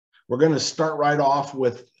We're going to start right off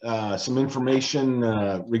with some information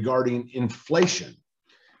regarding inflation.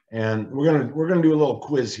 And we're going to do a little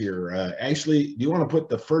quiz here. Ashley, do you want to put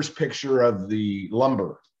the first picture of the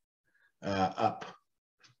lumber up?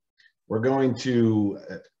 We're going to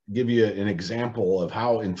give you an example of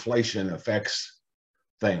how inflation affects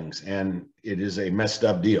things, and it is a messed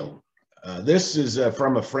up deal. This is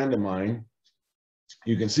from a friend of mine.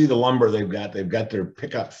 You can see the lumber they've got. They've got their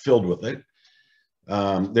pickup filled with it.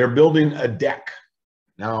 They're building a deck.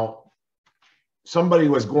 Now, somebody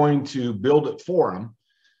was going to build it for them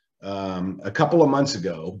a couple of months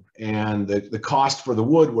ago, and the cost for the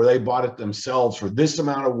wood, where they bought it themselves for this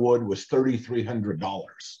amount of wood, was $3,300.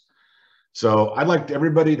 So I'd like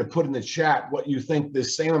everybody to put in the chat what you think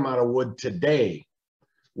this same amount of wood today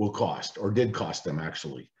will cost, or did cost them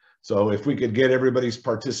actually. So if we could get everybody's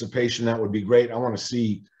participation, that would be great. I want to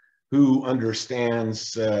see who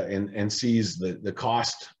understands and sees the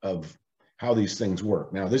cost of how these things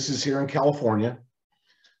work. Now, this is here in California.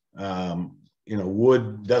 You know,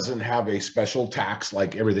 wood doesn't have a special tax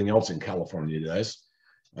like everything else in California does.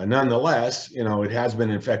 Nonetheless, you know, it has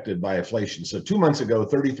been affected by inflation. So 2 months ago,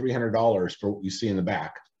 $3,300 for what you see in the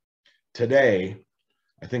back. Today,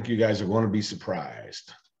 I think you guys are going to be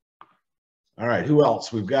surprised. All right, who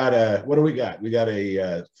else? We've got a, what do we got? We got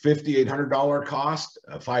a $5,800 cost,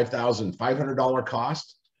 a $5,500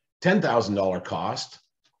 cost, $10,000 cost,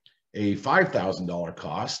 a $5,000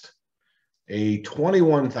 cost, a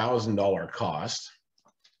 $21,000 cost.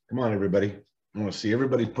 Come on, everybody. I want to see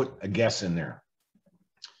everybody put a guess in there.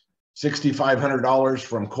 $6,500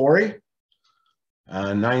 from Corey,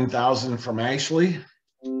 $9,000 from Ashley.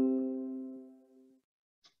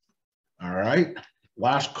 All right.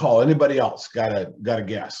 Last call. Anybody else got a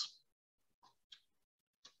guess?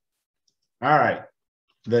 All right.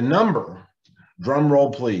 The number, drum roll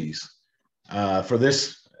please, for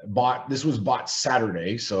this was bought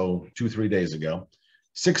Saturday, so 2-3 days ago,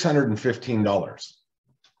 $615.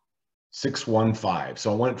 615.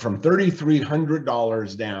 So it went from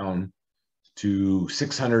 $3,300 down to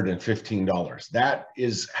 $615. That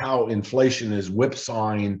is how inflation is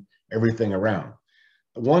whipsawing everything around.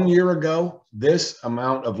 1 year ago, this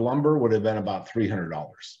amount of lumber would have been about $300.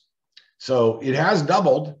 So it has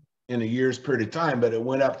doubled in a year's period of time, but it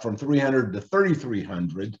went up from $300 to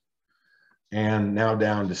 $3,300 and now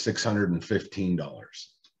down to $615.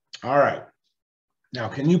 All right. Now,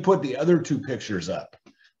 can you put the other two pictures up?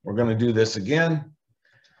 We're going to do this again.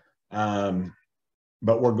 But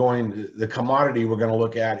the commodity we're going to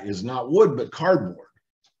look at is not wood, but cardboard.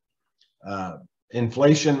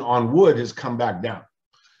 Inflation on wood has come back down.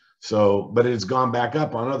 So, but it's gone back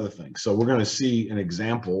up on other things. So we're going to see an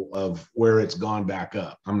example of where it's gone back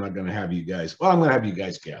up. I'm not going to have you guys, well, I'm going to have you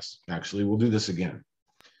guys guess. Actually, we'll do this again.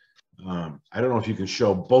 I don't know if you can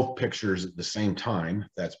show both pictures at the same time,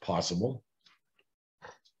 if that's possible.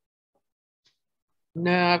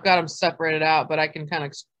 No, I've got them separated out, but I can kind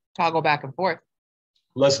of toggle back and forth.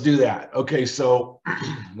 Let's do that. Okay, so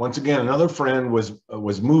once again, another friend was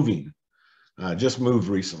moving, just moved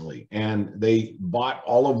recently, and they bought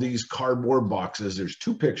all of these cardboard boxes. There's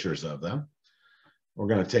two pictures of them. We're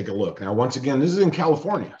going to take a look. Now, once again, this is in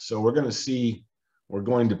California, so we're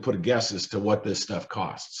going to put a guess as to what this stuff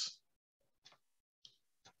costs.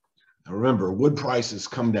 Now, remember, wood prices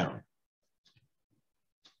come down.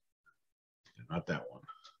 Not that one.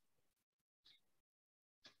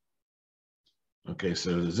 Okay,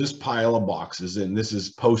 so there's this pile of boxes, and this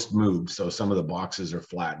is post-move, so some of the boxes are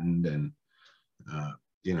flattened, and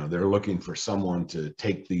you know, they're looking for someone to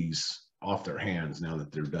take these off their hands now that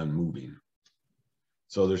they're done moving.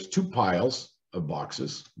 So there's two piles of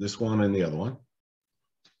boxes, this one and the other one.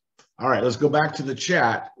 All right, let's go back to the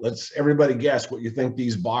chat. Let's everybody guess what you think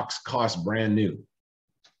these boxes cost brand new.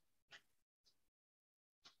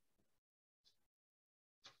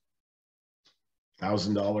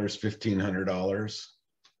 $1,000, $1,500.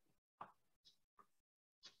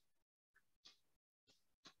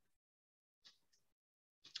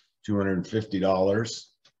 $250.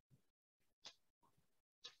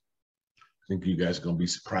 I think you guys are going to be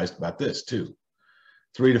surprised about this too.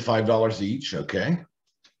 $3 to $5 each. Okay.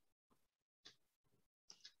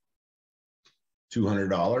 $200.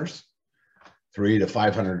 $3 to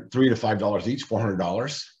 $5 each.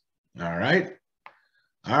 $400. All right.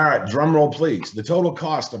 All right, drum roll, please. The total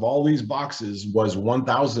cost of all these boxes was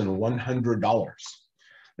 $1,100.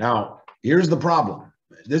 Now, here's the problem.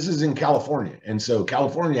 This is in California, and so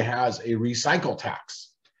California has a recycle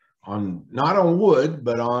tax on not on wood,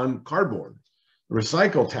 but on cardboard. The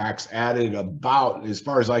recycle tax added about, as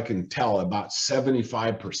far as I can tell, about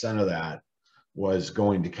 75% of that was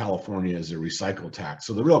going to California as a recycle tax.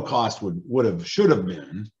 So the real cost should have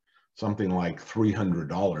been something like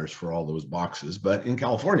 $300 for all those boxes, but in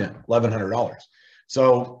California, $1,100.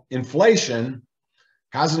 So inflation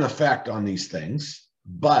has an effect on these things,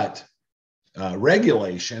 but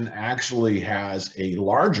regulation actually has a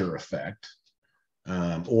larger effect,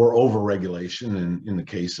 or over-regulation, in the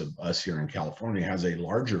case of us here in California, has a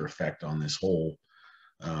larger effect on this whole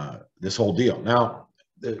deal. Now,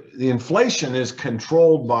 the inflation is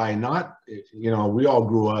controlled by not, we all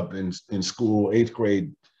grew up in school, 8th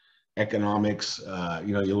grade economics.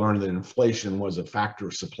 You learn that inflation was a factor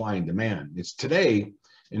of supply and demand. It's today,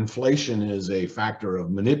 inflation is a factor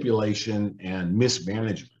of manipulation and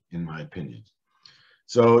mismanagement, in my opinion.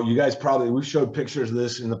 So you guys we've showed pictures of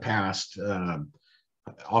this in the past.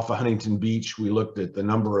 Off of Huntington Beach, we looked at the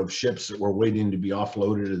number of ships that were waiting to be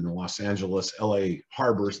offloaded in the Los Angeles, LA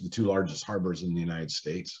harbors, the two largest harbors in the United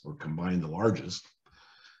States, or combined the largest.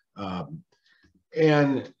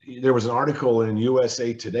 And there was an article in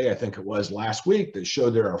USA Today, I think it was last week, that showed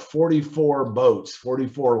there are 44 boats,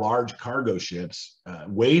 44 large cargo ships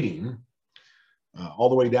waiting all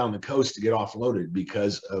the way down the coast to get offloaded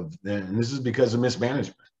and this is because of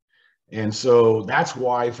mismanagement. And so that's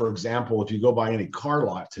why, for example, if you go by any car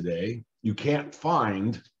lot today, you can't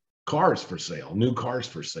find cars for sale, new cars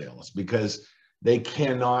for sale. It's because they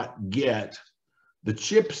cannot get the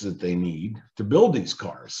chips that they need to build these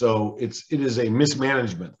cars. So it is a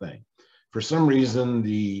mismanagement thing. For some reason,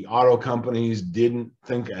 the auto companies didn't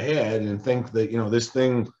think ahead and think that, this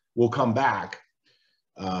thing will come back.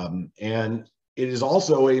 And it is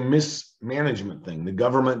also a mismanagement thing. The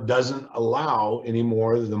government doesn't allow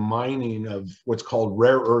anymore the mining of what's called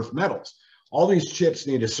rare earth metals. All these chips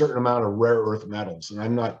need a certain amount of rare earth metals, and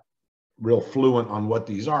I'm not real fluent on what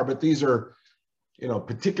these are, but these are,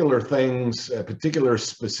 particular things, particular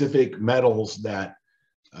specific metals that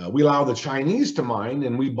we allow the Chinese to mine,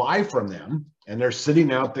 and we buy from them, and they're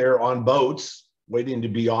sitting out there on boats waiting to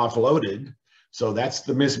be offloaded. So that's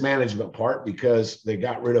the mismanagement part, because they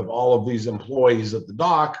got rid of all of these employees at the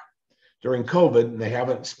dock during COVID, and they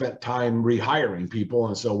haven't spent time rehiring people.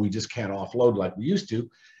 And so we just can't offload like we used to.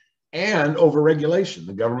 And over-regulation.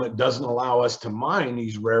 The government doesn't allow us to mine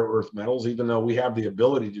these rare earth metals, even though we have the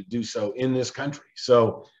ability to do so in this country.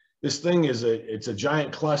 So this thing it's a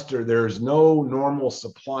giant cluster. There's no normal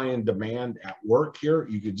supply and demand at work here.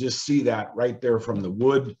 You could just see that right there from the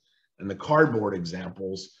wood and the cardboard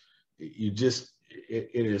examples. It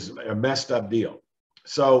is a messed up deal.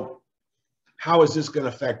 So how is this going to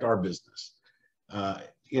affect our business?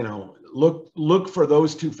 Look for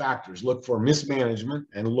those two factors. Look for mismanagement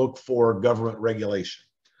and look for government regulation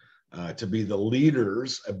to be the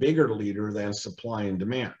leaders, a bigger leader than supply and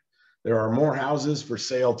demand. There are more houses for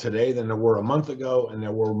sale today than there were a month ago, and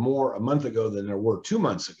there were more a month ago than there were 2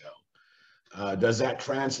 months ago. Does that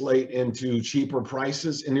translate into cheaper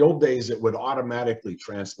prices? In the old days, it would automatically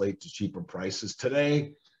translate to cheaper prices.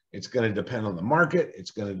 Today, it's going to depend on the market.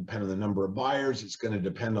 It's going to depend on the number of buyers. It's going to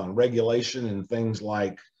depend on regulation and things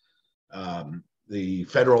like the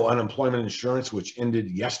federal unemployment insurance, which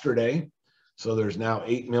ended yesterday. So there's now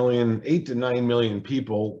 8 to 9 million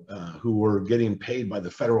people who were getting paid by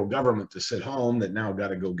the federal government to sit home that now got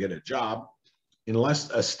to go get a job. Unless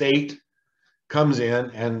a state comes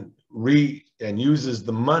in and uses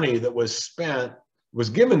the money that was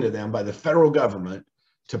given to them by the federal government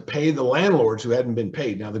to pay the landlords who hadn't been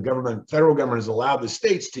paid. Now, the federal government has allowed the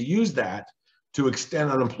states to use that to extend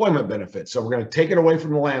unemployment benefits. So we're going to take it away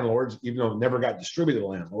from the landlords, even though it never got distributed to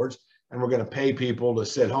landlords, and we're going to pay people to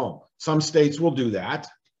sit home. Some states will do that.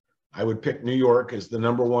 I would pick New York as the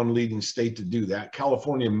 #1 leading state to do that.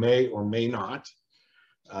 California may or may not.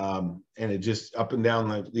 And it just up and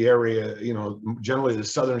down the area, generally the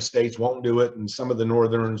southern states won't do it, and some of the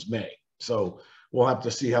northerns may. So we'll have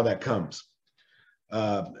to see how that comes.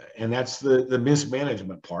 And that's the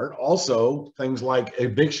mismanagement part. Also, things like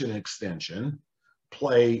eviction extension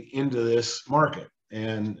play into this market.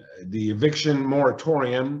 And the eviction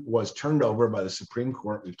moratorium was turned over by the Supreme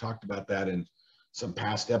Court. We've talked about that in some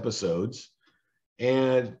past episodes.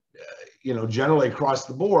 And, generally across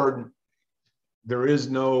the board, there is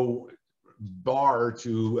no bar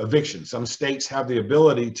to eviction. Some states have the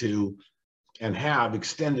ability to, and have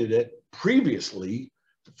extended it previously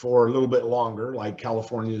for a little bit longer, like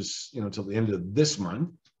California's, till the end of this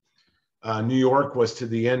month. New York was to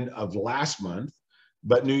the end of last month,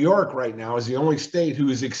 but New York right now is the only state who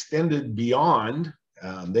is extended beyond.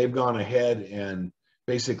 They've gone ahead and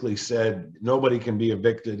basically said nobody can be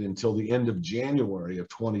evicted until the end of January of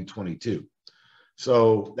 2022.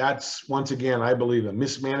 So that's, once again, I believe, a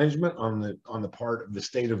mismanagement on the part of the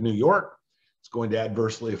state of New York. It's going to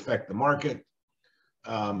adversely affect the market.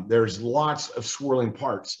 There's lots of swirling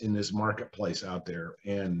parts in this marketplace out there,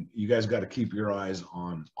 and you guys got to keep your eyes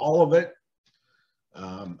on all of it.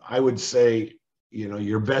 I would say, you know,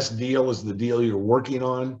 your best deal is the deal you're working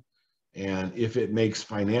on. And if it makes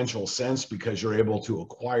financial sense because you're able to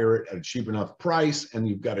acquire it at a cheap enough price and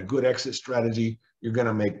you've got a good exit strategy, you're going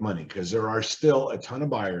to make money, because there are still a ton of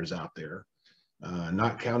buyers out there,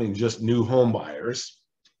 not counting just new home buyers.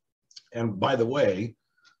 And by the way,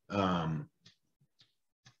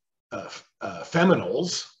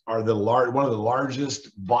 feminals are one of the largest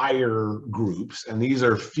buyer groups, and these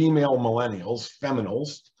are female millennials,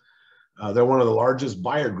 feminals. They're one of the largest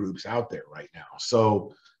buyer groups out there right now.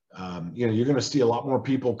 So, you know, you're going to see a lot more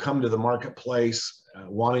people come to the marketplace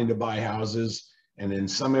wanting to buy houses. And in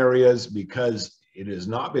some areas, because it has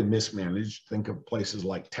not been mismanaged, think of places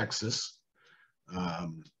like Texas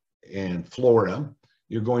and Florida,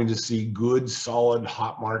 you're going to see good, solid,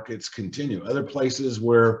 hot markets continue. Other places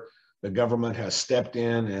where the government has stepped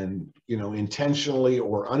in and, you know, intentionally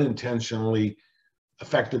or unintentionally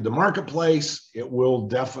affected the marketplace, it will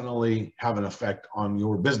definitely have an effect on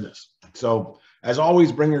your business. So as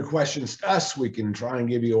always, bring your questions to us. We can try and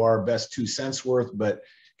give you our best 2 cents worth, but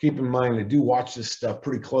keep in mind, I do watch this stuff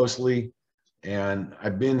pretty closely. And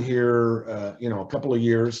I've been here, you know, a couple of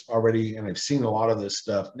years already, and I've seen a lot of this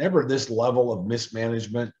stuff. Never this level of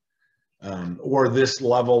mismanagement or this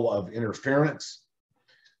level of interference.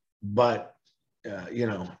 But, you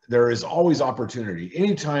know, there is always opportunity.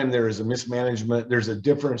 Anytime there is a mismanagement, there's a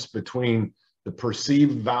difference between the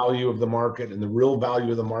perceived value of the market and the real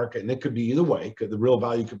value of the market. And it could be either way, because the real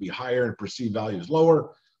value could be higher and perceived value is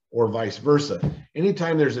lower, or vice versa.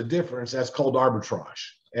 Anytime there's a difference, that's called arbitrage.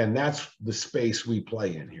 And that's the space we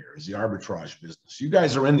play in here, is the arbitrage business. You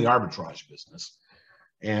guys are in the arbitrage business.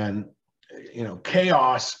 And, you know,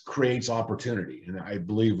 chaos creates opportunity. And I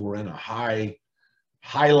believe we're in a high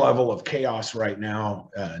level of chaos right now,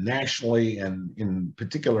 nationally, and in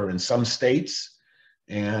particular in some states.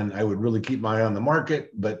 And I would really keep my eye on the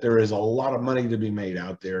market, but there is a lot of money to be made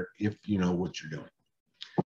out there if you know what you're doing.